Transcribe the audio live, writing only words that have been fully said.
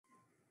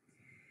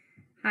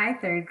Hi,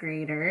 third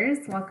graders.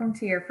 Welcome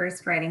to your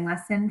first writing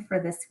lesson for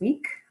this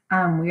week.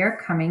 We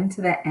are coming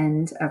to the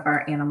end of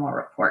our animal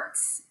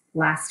reports.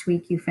 Last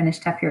week, you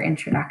finished up your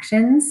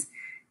introductions.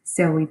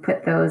 So we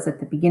put those at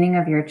the beginning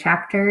of your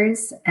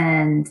chapters,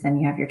 and then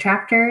you have your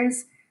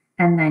chapters.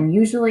 And then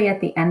usually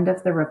at the end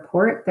of the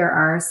report, there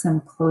are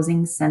some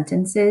closing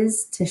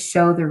sentences to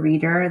show the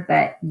reader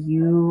that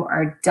you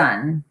are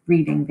done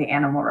reading the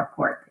animal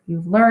report.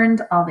 You've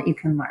learned all that you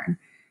can learn.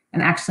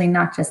 And actually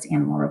not just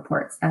animal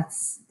reports.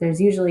 There's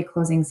usually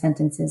closing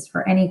sentences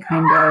for any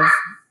kind of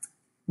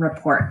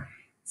report.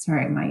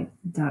 Sorry, my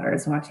daughter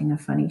is watching a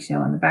funny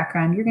show in the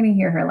background. You're going to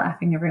hear her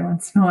laughing every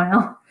once in a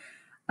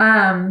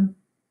while.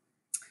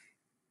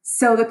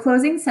 So the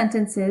closing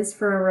sentences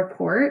for a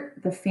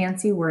report, the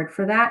fancy word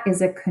for that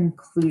is a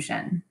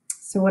conclusion.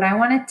 So what I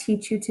want to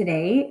teach you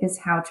today is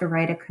how to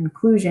write a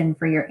conclusion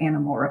for your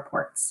animal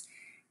reports.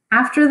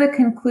 After the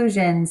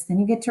conclusions, then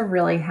you get to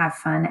really have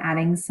fun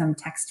adding some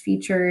text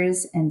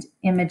features and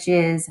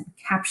images and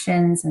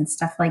captions and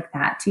stuff like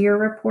that to your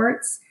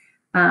reports.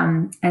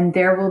 And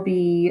there will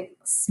be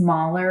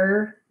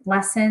smaller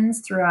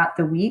lessons throughout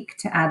the week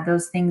to add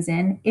those things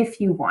in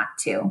if you want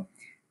to.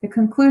 The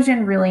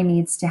conclusion really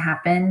needs to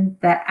happen.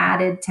 The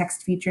added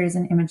text features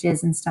and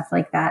images and stuff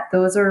like that,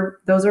 those are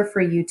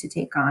for you to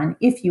take on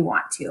if you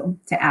want to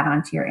add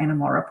on to your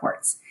animal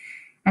reports.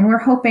 And we're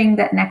hoping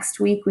that next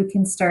week we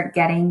can start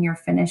getting your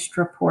finished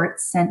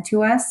reports sent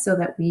to us so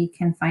that we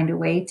can find a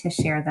way to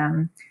share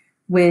them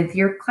with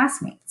your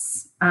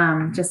classmates,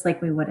 just like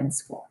we would in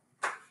school.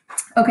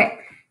 Okay,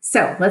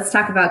 so let's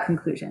talk about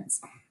conclusions.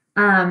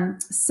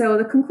 So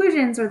the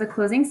conclusions or the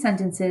closing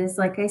sentences,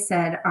 like I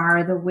said,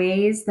 are the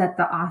ways that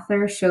the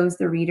author shows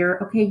the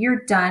reader, okay,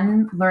 you're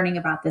done learning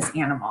about this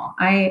animal.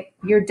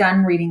 You're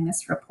done reading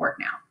this report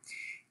now.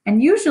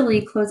 And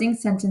usually closing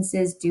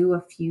sentences do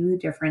a few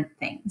different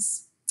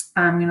things.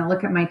 I'm going to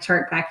look at my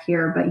chart back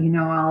here, but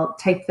I'll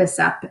type this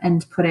up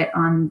and put it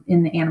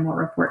in the animal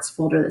reports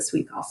folder this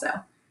week also.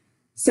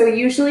 So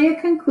usually a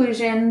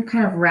conclusion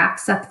kind of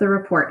wraps up the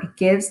report. It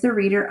gives the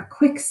reader a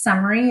quick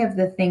summary of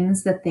the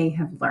things that they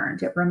have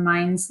learned. It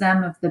reminds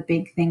them of the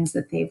big things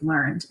that they've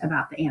learned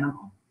about the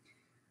animal.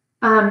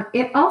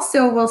 It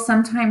also will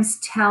sometimes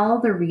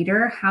tell the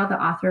reader how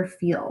the author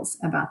feels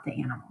about the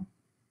animal.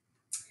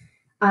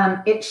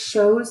 It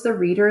shows the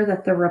reader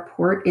that the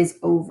report is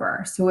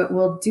over. So it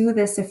will do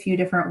this a few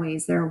different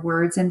ways. There are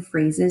words and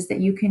phrases that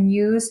you can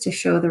use to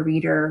show the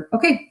reader,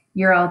 okay,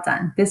 you're all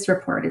done. This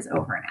report is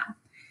over now.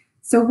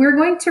 So we're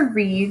going to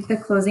read the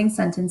closing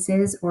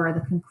sentences or the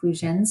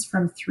conclusions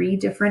from 3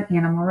 different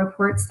animal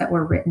reports that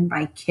were written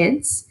by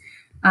kids.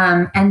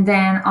 And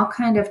then I'll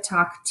kind of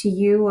talk to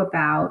you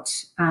about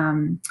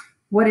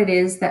what it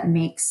is that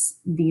makes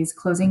these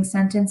closing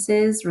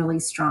sentences really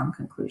strong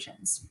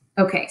conclusions.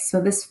 Okay, so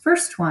this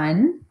first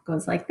one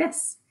goes like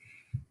this.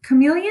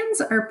 Chameleons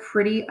are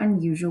pretty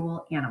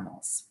unusual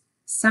animals.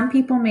 Some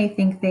people may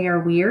think they are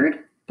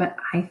weird, but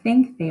I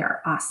think they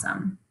are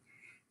awesome.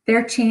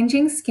 Their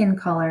changing skin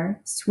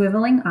color,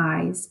 swiveling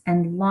eyes,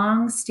 and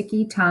long,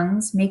 sticky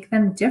tongues make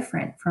them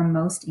different from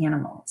most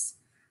animals.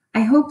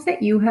 I hope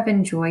that you have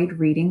enjoyed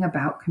reading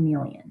about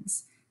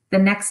chameleons. The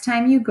next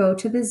time you go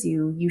to the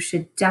zoo, you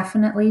should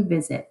definitely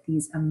visit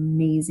these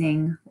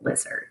amazing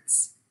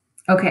lizards.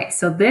 Okay,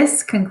 so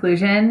this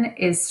conclusion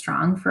is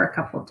strong for a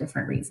couple of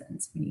different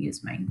reasons. I'm going to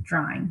use my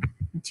drawing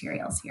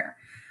materials here.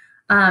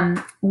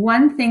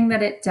 One thing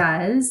that it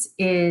does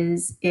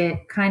is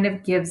it kind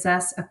of gives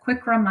us a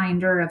quick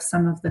reminder of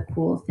some of the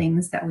cool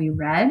things that we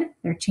read.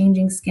 Their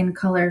changing skin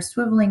color,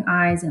 swiveling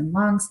eyes, and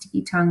long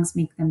sticky tongues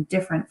make them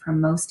different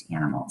from most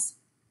animals.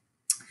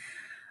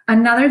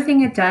 Another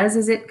thing it does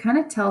is it kind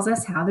of tells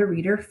us how the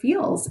reader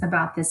feels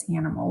about this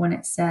animal when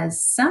it says,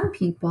 some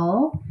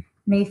people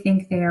may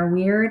think they are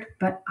weird,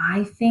 but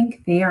I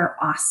think they are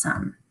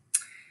awesome.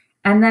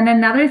 And then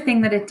another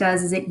thing that it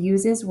does is it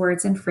uses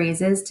words and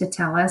phrases to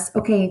tell us,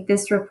 okay,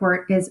 this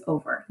report is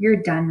over.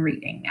 You're done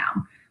reading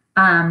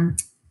now.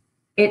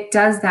 It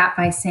does that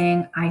by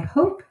saying, I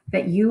hope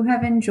that you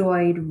have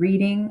enjoyed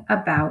reading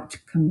about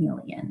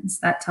chameleons.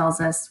 That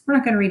tells us we're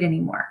not going to read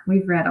anymore.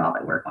 We've read all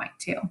that we're going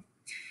to.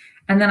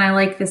 And then I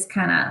like this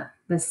kind of,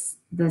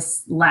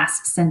 this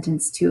last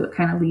sentence too. It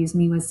kind of leaves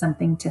me with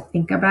something to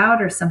think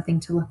about or something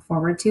to look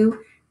forward to.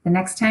 The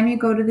next time you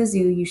go to the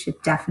zoo, you should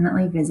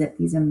definitely visit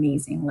these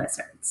amazing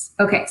lizards.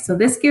 Okay, so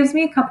this gives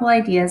me a couple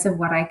ideas of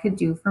what I could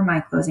do for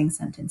my closing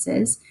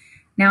sentences.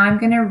 Now I'm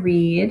going to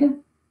read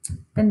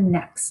the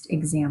next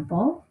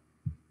example.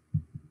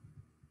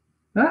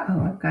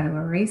 Uh-oh, I've got to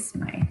erase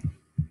my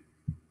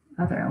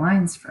other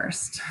lines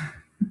first.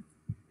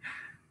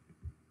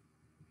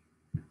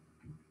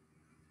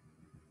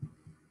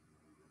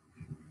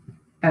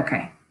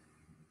 Okay.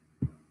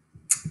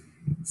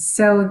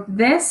 So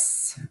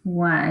this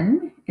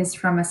one is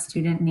from a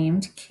student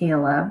named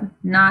Caleb,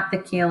 not the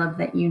Caleb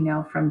that you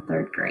know from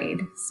 3rd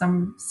grade,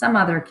 some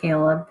other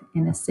Caleb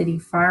in a city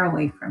far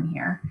away from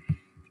here.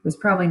 He was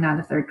probably not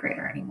a 3rd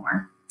grader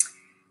anymore.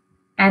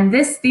 And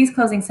these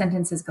closing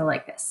sentences go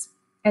like this.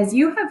 As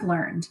you have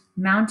learned,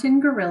 mountain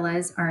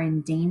gorillas are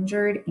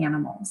endangered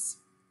animals.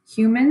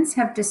 Humans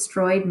have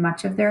destroyed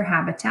much of their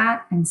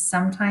habitat and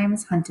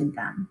sometimes hunted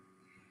them.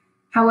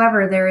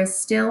 However, there is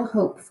still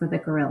hope for the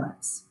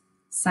gorillas.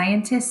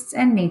 Scientists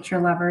and nature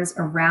lovers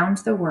around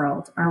the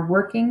world are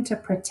working to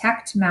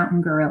protect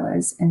mountain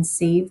gorillas and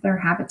save their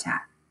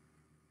habitat.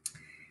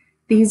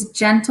 These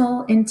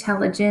gentle,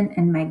 intelligent,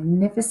 and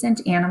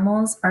magnificent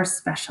animals are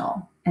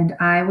special, and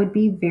I would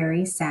be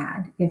very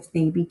sad if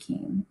they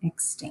became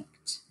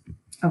extinct.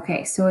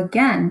 Okay, so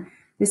again,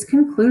 this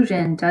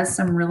conclusion does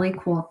some really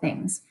cool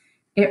things.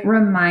 It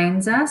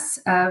reminds us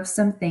of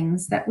some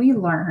things that we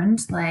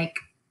learned, like,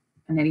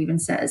 and it even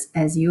says,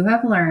 as you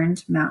have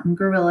learned, mountain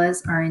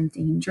gorillas are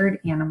endangered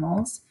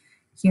animals.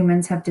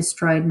 Humans have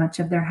destroyed much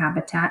of their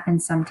habitat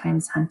and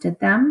sometimes hunted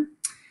them.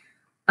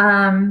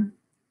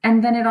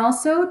 And then it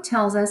also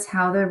tells us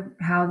how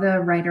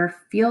the writer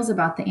feels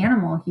about the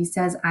animal. He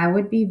says, I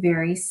would be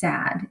very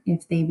sad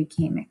if they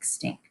became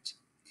extinct.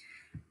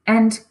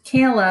 And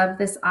Caleb,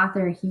 this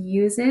author, he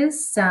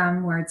uses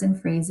some words and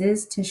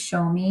phrases to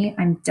show me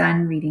I'm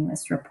done reading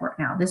this report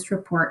now. This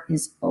report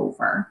is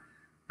over.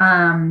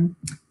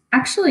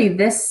 Actually,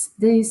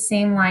 the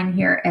same line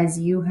here, as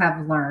you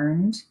have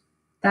learned,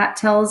 that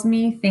tells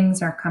me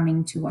things are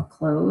coming to a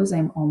close.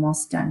 I'm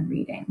almost done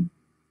reading.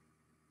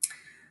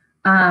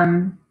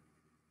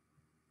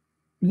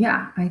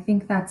 Yeah, I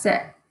think that's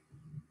it.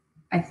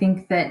 I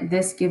think that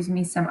this gives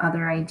me some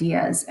other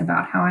ideas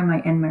about how I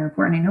might end my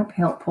report. And I know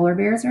polar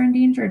bears are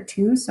endangered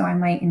too, so I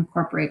might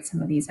incorporate some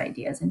of these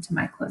ideas into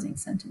my closing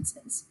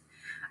sentences.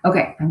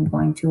 Okay, I'm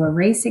going to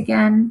erase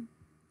again.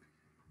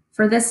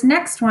 For this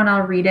next one,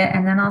 I'll read it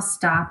and then I'll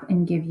stop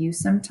and give you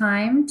some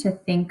time to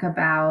think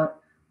about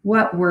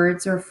what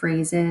words or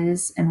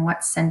phrases and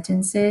what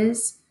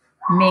sentences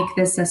make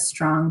this a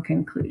strong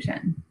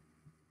conclusion.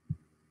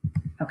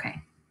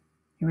 Okay,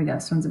 here we go.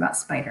 This one's about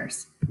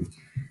spiders.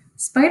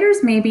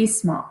 Spiders may be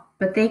small,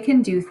 but they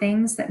can do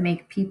things that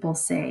make people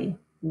say,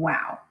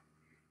 wow.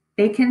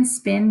 They can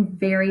spin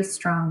very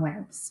strong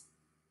webs.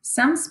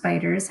 Some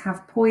spiders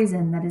have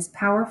poison that is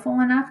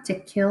powerful enough to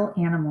kill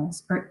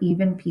animals or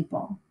even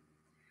people.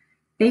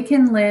 They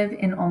can live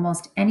in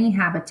almost any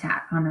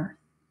habitat on Earth.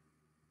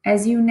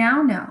 As you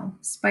now know,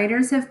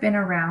 spiders have been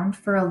around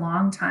for a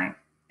long time.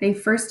 They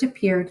first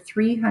appeared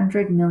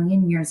 300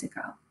 million years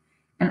ago,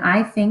 and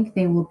I think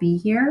they will be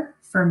here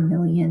for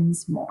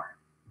millions more.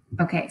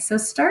 Okay, so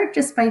start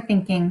just by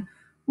thinking,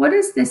 what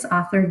does this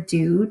author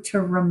do to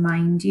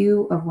remind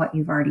you of what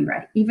you've already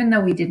read? Even though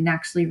we didn't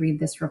actually read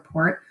this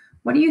report,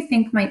 what do you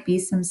think might be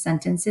some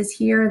sentences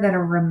here that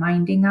are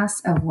reminding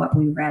us of what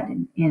we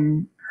read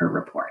in her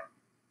report?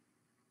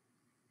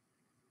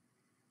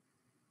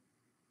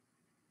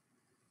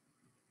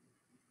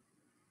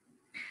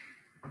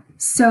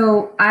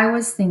 So I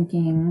was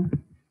thinking,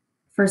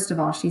 first of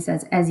all, she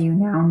says, as you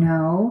now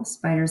know,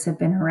 spiders have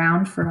been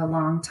around for a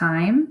long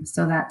time.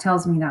 So that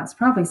tells me that's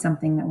probably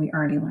something that we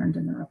already learned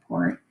in the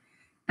report.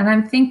 And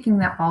I'm thinking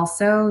that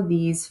also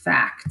these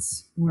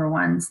facts were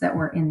ones that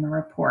were in the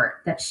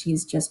report that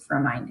she's just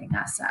reminding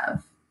us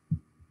of.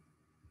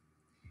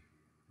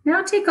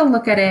 Now take a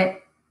look at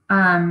it.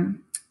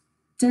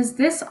 Does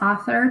this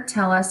author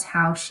tell us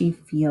how she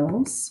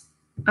feels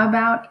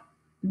about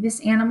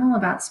this animal,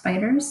 about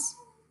spiders?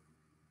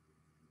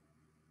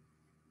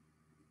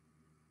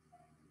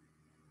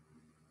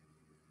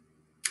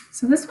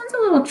 So this one's a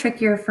little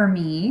trickier for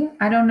me.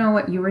 I don't know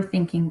what you were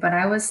thinking, but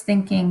I was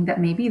thinking that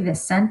maybe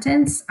this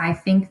sentence, I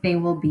think they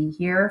will be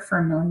here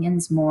for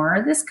millions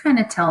more. This kind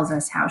of tells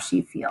us how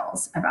she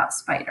feels about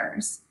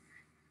spiders.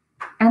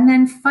 And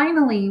then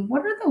finally,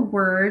 what are the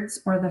words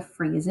or the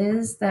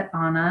phrases that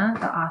Anna,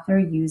 the author,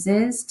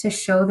 uses to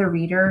show the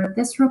reader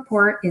this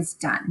report is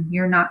done?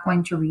 You're not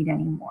going to read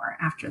anymore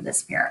after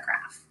this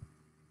paragraph.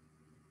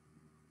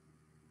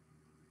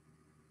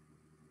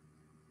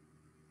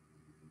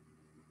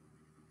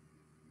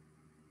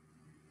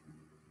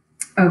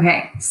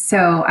 Okay,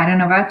 so I don't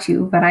know about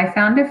you, but I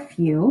found a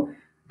few.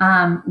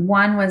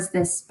 One was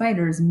this: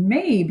 spiders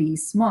may be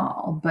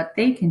small, but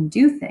they can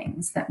do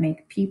things that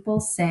make people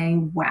say,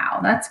 wow.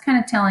 That's kind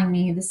of telling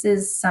me this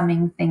is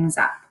summing things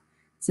up.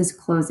 This is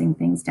closing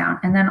things down.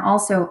 And then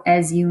also,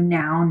 as you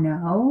now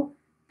know,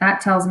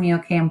 that tells me,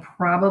 okay, I'm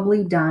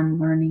probably done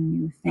learning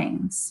new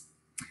things.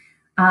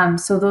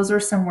 So those are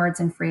some words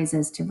and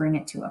phrases to bring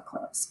it to a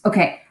close.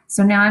 Okay,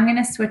 so now I'm going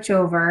to switch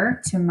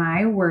over to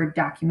my Word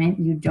document.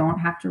 You don't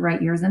have to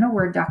write yours in a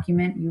Word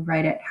document. You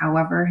write it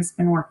however has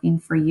been working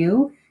for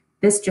you.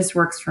 This just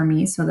works for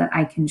me so that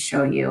I can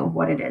show you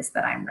what it is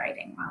that I'm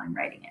writing while I'm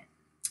writing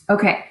it.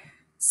 Okay,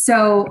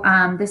 so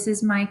this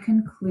is my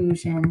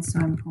conclusion. So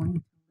I'm going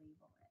to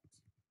label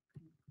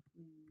it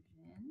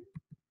conclusion.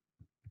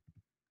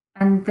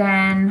 And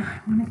then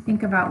I want to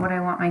think about what I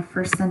want my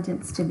first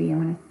sentence to be.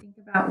 I'm going to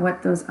think about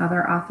what those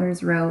other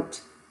authors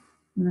wrote.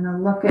 I'm going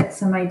to look at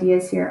some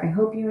ideas here. I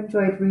hope you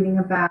enjoyed reading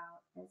about,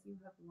 as you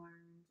have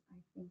learned. I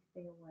think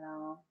they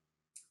will.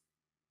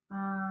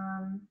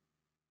 I'm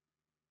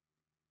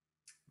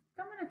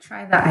going to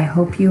try that. I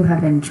hope you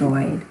have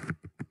enjoyed.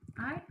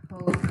 I hope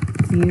hope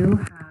you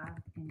have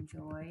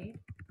enjoyed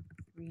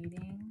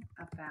reading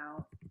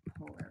about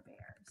polar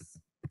bears.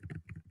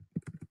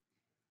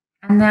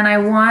 And then I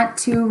want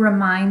to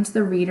remind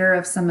the reader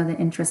of some of the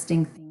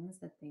interesting things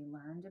that they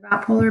learned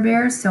about polar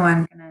bears. So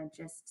I'm going to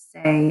just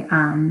say,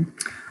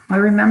 I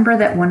remember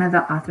that one of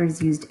the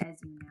authors used "as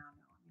you now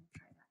know." I'm going to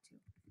try that too.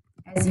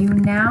 As you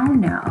now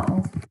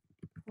know,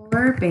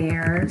 polar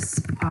bears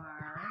are,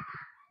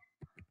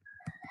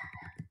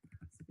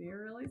 must be a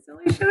really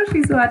silly show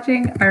she's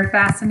watching, are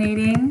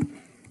fascinating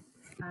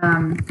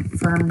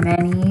for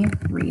many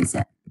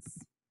reasons.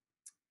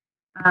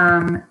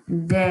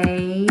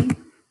 They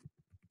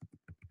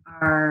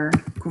are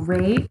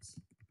great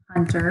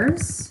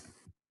hunters.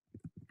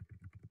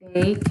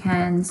 They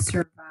can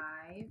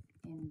survive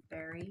in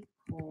very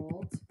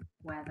cold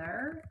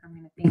weather. I'm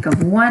going to think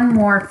of one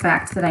more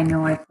fact that I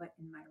know I put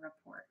in my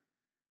report.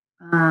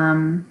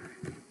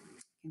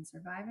 Can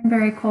survive in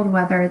very cold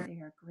weather.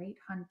 They are great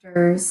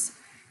hunters.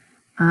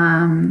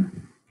 And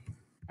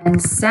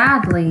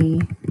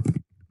sadly,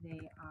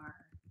 they are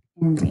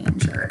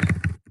endangered.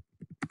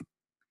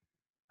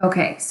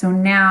 Okay, so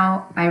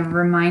now I've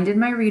reminded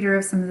my reader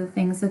of some of the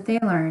things that they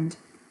learned.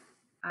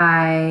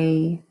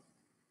 I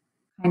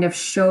kind of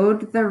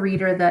showed the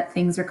reader that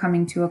things are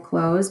coming to a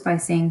close by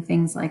saying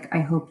things like, I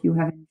hope you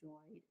have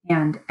enjoyed,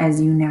 and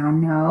as you now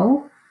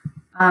know.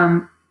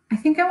 I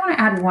think I want to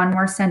add one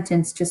more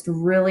sentence, just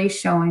really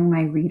showing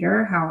my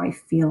reader how I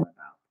feel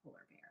about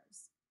polar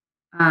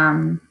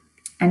bears.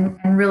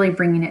 And really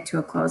bringing it to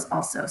a close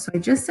also. So I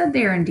just said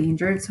they are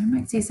endangered, so I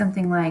might say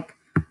something like,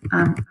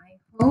 I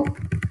hope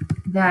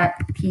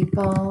that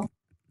people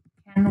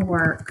can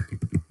work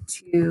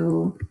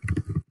to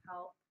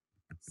help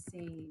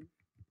save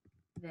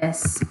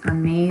this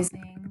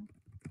amazing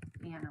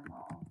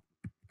animal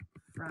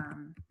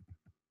from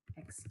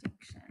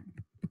extinction.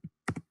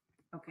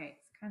 Okay,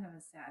 it's kind of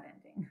a sad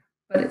ending,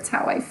 but it's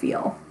how I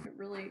feel.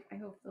 I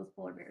hope those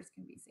polar bears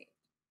can be saved.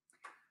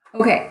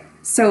 Okay,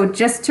 so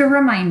just to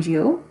remind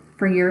you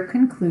for your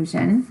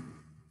conclusion,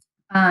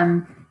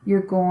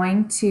 you're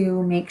going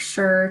to make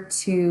sure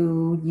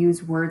to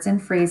use words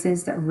and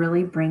phrases that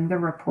really bring the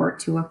report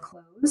to a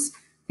close.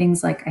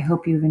 Things like, I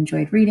hope you've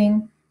enjoyed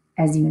reading,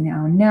 as you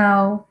now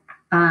know.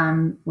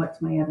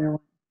 What's my other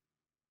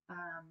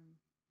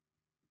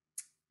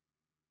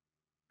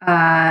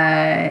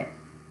one?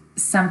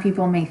 Some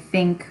people may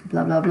think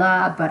blah, blah,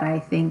 blah, but I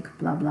think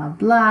blah, blah,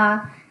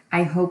 blah.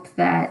 I hope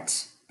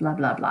that blah,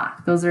 blah, blah.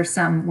 Those are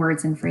some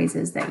words and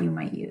phrases that you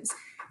might use.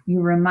 You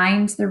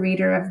remind the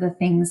reader of the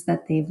things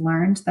that they've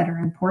learned that are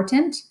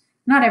important.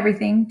 Not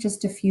everything,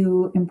 just a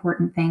few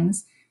important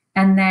things.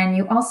 And then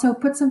you also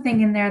put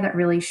something in there that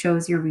really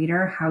shows your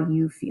reader how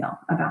you feel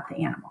about the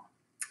animal.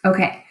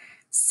 Okay,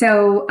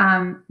 so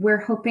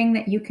we're hoping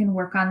that you can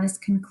work on this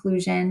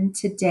conclusion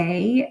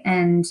today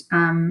and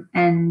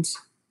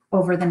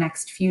over the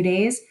next few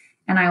days.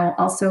 And I will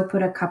also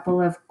put a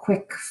couple of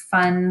quick,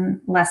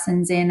 fun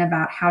lessons in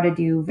about how to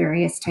do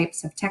various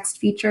types of text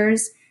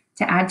features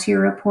to add to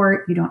your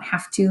report. You don't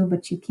have to,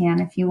 but you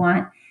can if you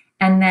want.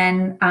 And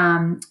then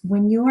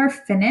when you are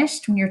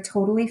finished, when you're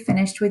totally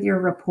finished with your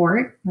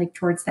report, like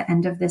towards the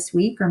end of this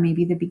week or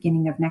maybe the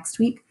beginning of next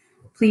week,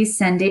 please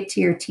send it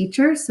to your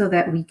teacher so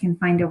that we can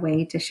find a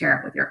way to share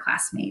it with your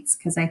classmates,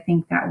 because I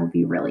think that will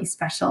be really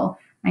special.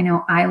 I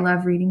know I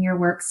love reading your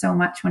work so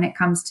much when it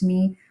comes to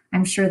me.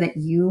 I'm sure that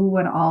you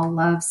would all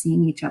love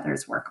seeing each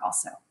other's work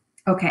also.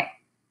 Okay,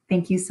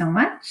 thank you so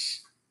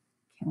much.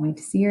 Can't wait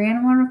to see your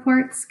animal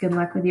reports. Good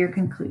luck with your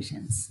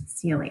conclusions.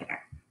 See you later.